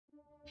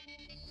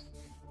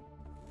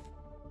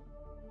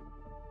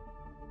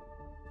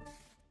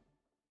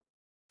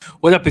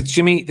What up? It's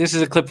Jimmy. This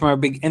is a clip from our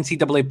big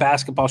NCAA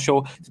basketball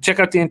show. To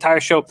check out the entire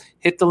show,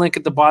 hit the link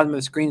at the bottom of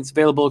the screen. It's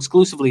available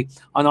exclusively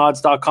on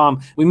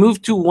odds.com. We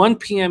move to 1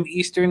 p.m.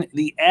 Eastern,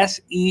 the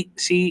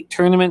SEC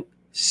tournament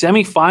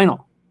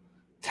semifinal.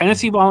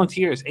 Tennessee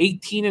Volunteers,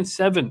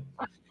 18-7.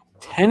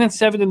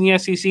 10-7 in the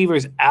SEC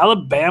versus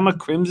Alabama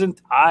Crimson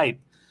Tide.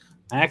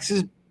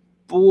 Max's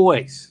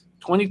boys,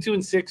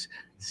 22-6,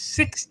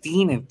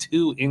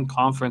 16-2 in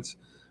conference.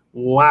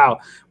 Wow.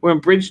 We're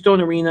in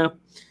Bridgestone Arena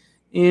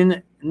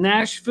in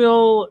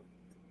Nashville,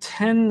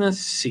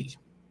 Tennessee.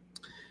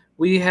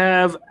 We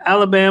have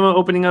Alabama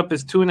opening up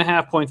as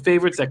 2.5-point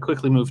favorites. That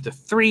quickly moved to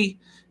 3.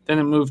 Then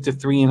it moved to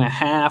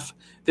 3.5.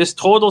 This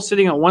total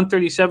sitting at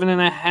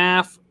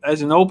 137.5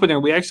 as an opener.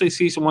 We actually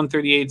see some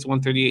 138s,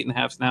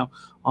 138.5s now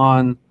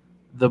on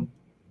the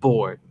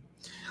board.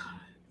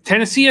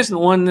 Tennessee hasn't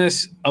won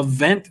this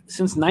event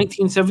since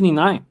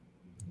 1979,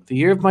 the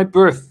year of my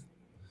birth.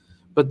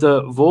 But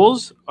the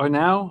Vols are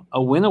now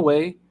a win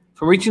away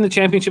from reaching the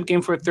championship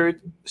game for a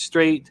third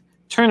straight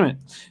tournament.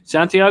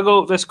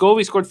 Santiago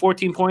Vescovi scored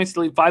 14 points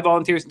to lead 5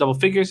 Volunteers in double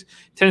figures.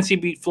 Tennessee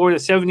beat Florida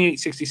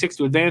 78-66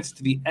 to advance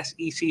to the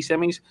SEC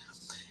semis.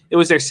 It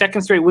was their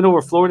second straight win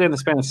over Florida in the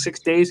span of 6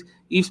 days.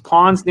 Yves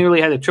Pons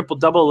nearly had a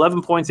triple-double,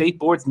 11 points, 8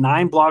 boards,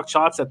 9 blocked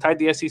shots that tied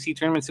the SEC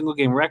tournament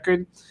single-game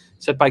record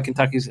set by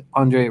Kentucky's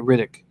Andre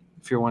Riddick,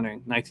 if you're wondering,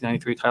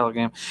 1993 title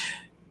game.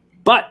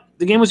 But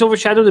the game was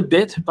overshadowed a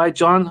bit by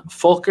John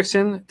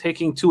Fulkerson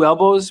taking 2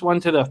 elbows, one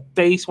to the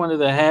face, one to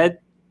the head,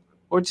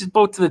 or just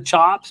both to the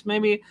chops,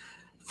 maybe,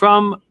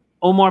 from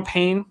Omar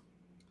Payne.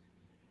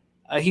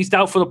 He's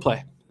doubtful to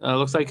play.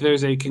 Looks like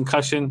there's a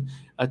concussion.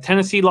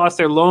 Tennessee lost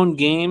their lone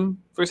game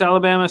versus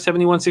Alabama,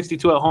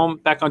 71-62 at home,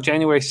 back on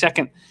January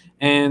 2nd.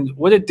 And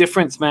what a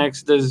difference,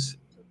 Max, does,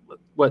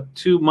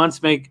 2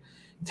 months make?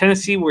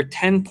 Tennessee were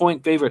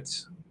 10-point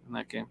favorites in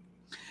that game.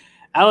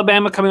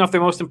 Alabama coming off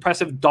their most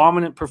impressive,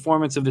 dominant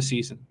performance of the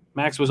season.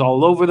 Max was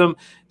all over them,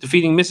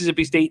 defeating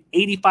Mississippi State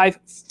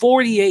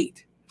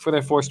 85-48 for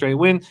their 4th straight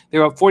win. They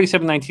were up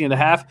 47-19 at the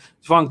half.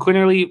 Javon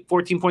Quinterly,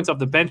 14 points off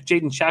the bench.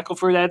 Jaden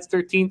Shackelford adds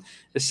 13.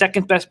 The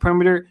second-best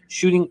perimeter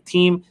shooting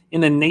team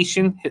in the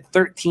nation hit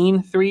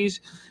 13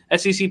 threes.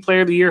 SEC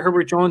Player of the Year,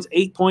 Herbert Jones,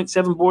 8 points,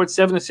 7 boards,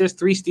 7 assists,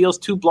 3 steals,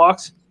 2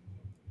 blocks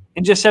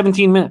in just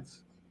 17 minutes.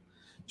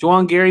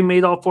 Juwan Gary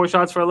made all 4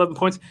 shots for 11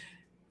 points.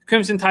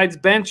 Crimson Tide's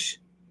bench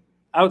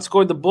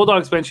outscored the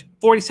Bulldogs bench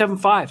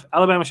 47-5.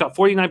 Alabama shot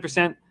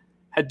 49%,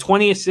 had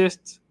 20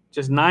 assists,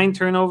 just 9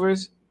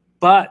 turnovers.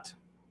 But,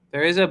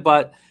 there is a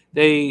but,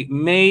 they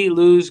may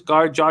lose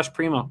guard Josh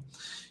Primo.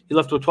 He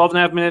left with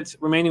 12.5 minutes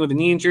remaining with a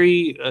knee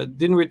injury,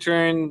 didn't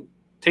return,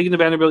 taken to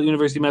Vanderbilt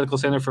University Medical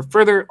Center for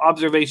further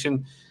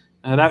observation.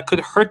 That could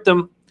hurt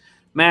them.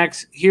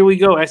 Max, here we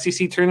go.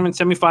 SEC tournament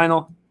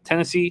semifinal,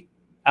 Tennessee,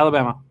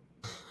 Alabama.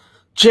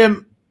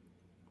 Jim,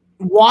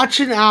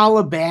 watching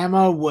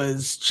Alabama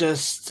was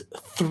just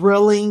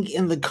thrilling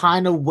in the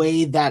kind of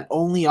way that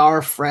only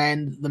our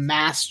friend, the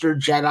master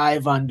Jedi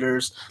of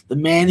unders, the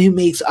man who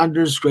makes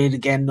unders great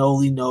again,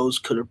 Noli knows,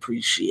 could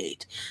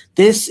appreciate.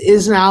 This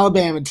is an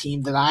Alabama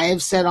team that I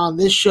have said on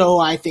this show,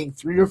 I think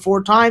 3 or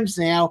 4 times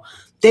now,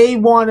 they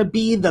want to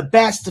be the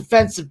best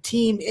defensive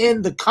team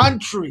in the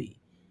country.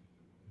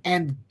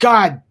 And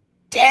god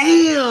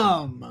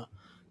damn,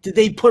 did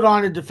they put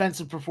on a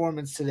defensive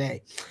performance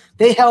today.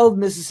 They held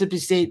Mississippi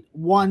State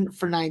 1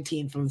 for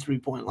 19 from the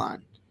 3-point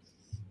line.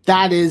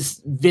 That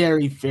is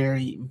very,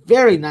 very,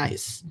 very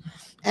nice.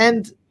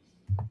 And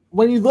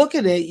when you look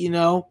at it,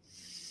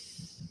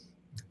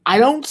 I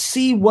don't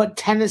see what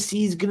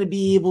Tennessee is going to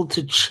be able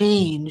to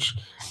change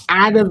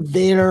out of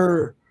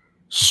their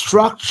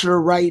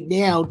structure right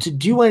now to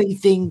do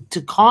anything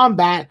to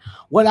combat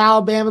what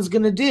Alabama's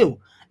going to do.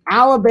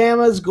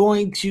 Alabama's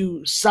going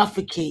to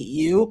suffocate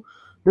you.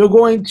 They're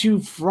going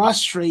to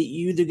frustrate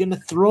you. They're going to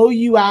throw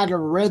you out of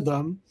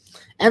rhythm.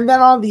 And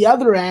then on the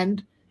other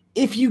end,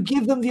 if you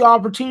give them the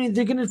opportunity,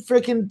 they're going to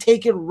freaking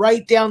take it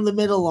right down the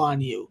middle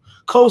on you,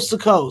 coast to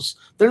coast.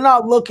 They're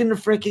not looking to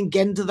freaking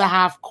get into the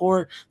half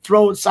court,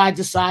 throw it side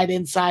to side,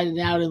 inside and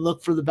out, and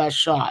look for the best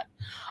shot.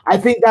 I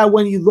think that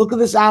when you look at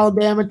this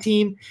Alabama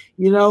team,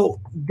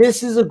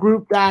 this is a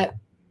group that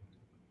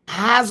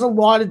has a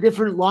lot of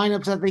different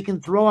lineups that they can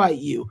throw at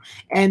you.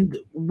 And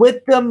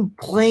with them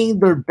playing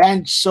their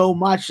bench so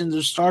much and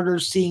their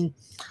starters seeing,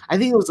 I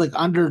think it was like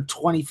under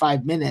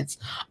 25 minutes,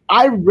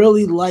 I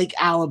really like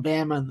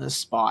Alabama in this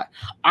spot.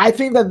 I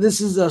think that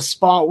this is a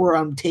spot where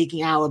I'm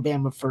taking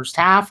Alabama first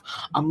half.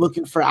 I'm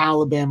looking for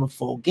Alabama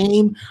full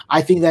game.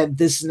 I think that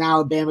this is an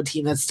Alabama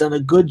team that's done a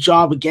good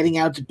job of getting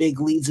out to big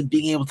leads and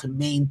being able to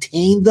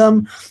maintain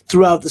them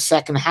throughout the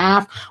second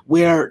half,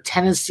 where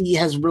Tennessee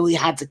has really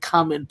had to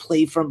come and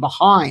play from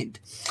behind.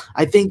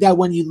 I think that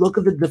when you look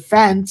at the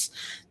defense,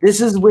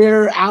 this is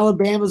where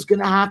Alabama's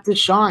going to have to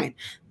shine.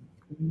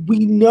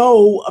 We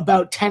know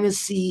about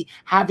Tennessee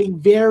having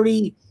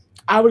very,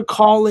 I would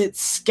call it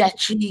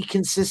sketchy,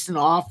 consistent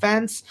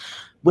offense.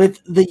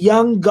 with the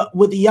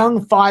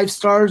young 5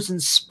 stars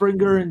and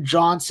Springer and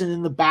Johnson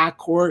in the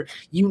backcourt.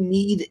 You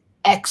need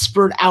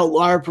expert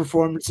outlier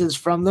performances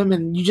from them,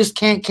 and you just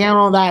can't count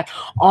on that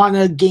on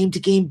a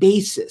game-to-game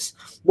basis.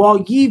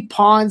 While Yves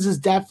Pons is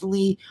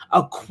definitely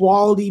a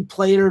quality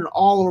player, an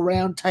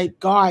all-around type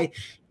guy,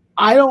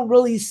 I don't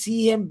really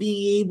see him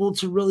being able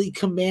to really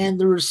command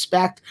the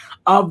respect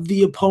of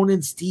the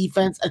opponent's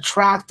defense,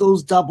 attract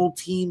those double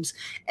teams,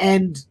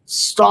 and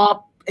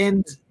stop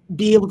and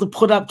be able to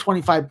put up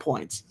 25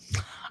 points.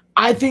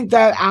 I think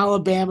that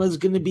Alabama is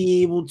going to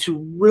be able to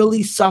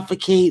really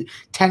suffocate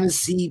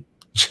Tennessee,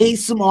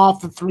 chase them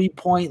off the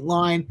 3-point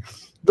line.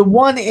 The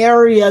one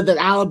area that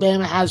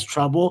Alabama has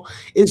trouble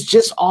is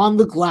just on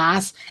the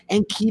glass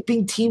and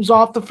keeping teams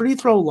off the free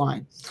throw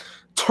line.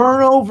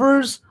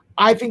 Turnovers,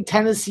 I think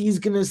Tennessee is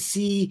going to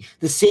see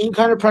the same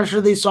kind of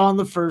pressure they saw in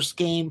the first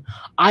game.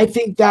 I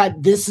think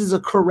that this is a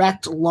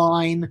correct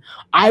line.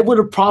 I would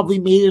have probably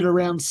made it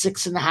around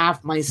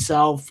 6.5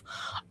 myself.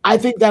 I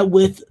think that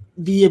with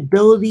the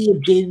ability of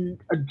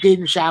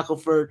Jaden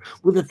Shackelford,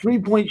 with the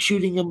 3-point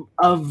shooting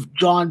of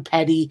John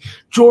Petty,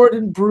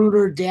 Jordan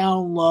Bruder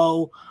down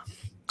low,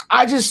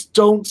 I just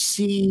don't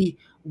see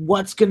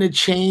what's going to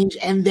change.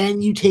 And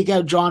then you take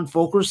out John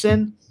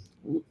Fulkerson.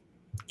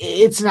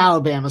 It's an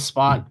Alabama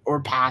spot or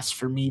pass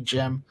for me,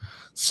 Jim.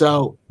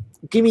 So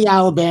give me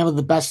Alabama,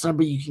 the best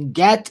number you can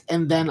get,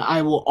 and then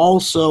I will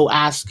also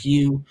ask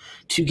you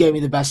to get me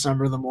the best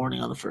number in the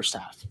morning on the first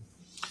half.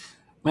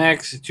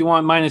 Max, do you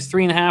want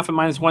 -3.5 and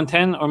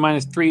 -110 or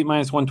 -3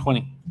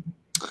 -120?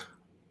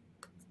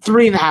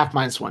 3.5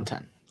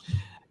 -110.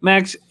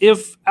 Max,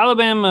 if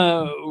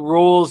Alabama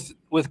rolls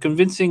with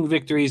convincing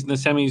victories in the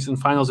semis and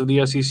finals of the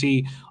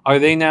SEC, are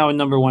they now a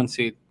number 1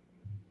 seed?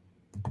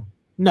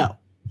 No.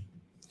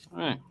 All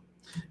right.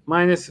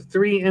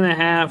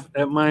 -3.5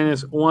 at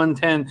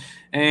 -110.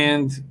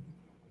 And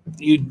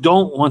you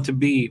don't want to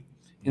be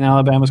in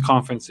Alabama's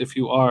conference if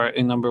you are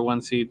a number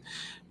 1 seed.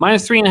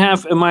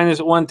 -3.5 and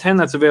 -110.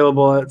 That's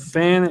available at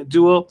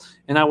FanDuel.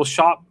 And I will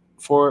shop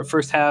for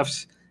first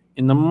halves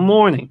in the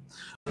morning.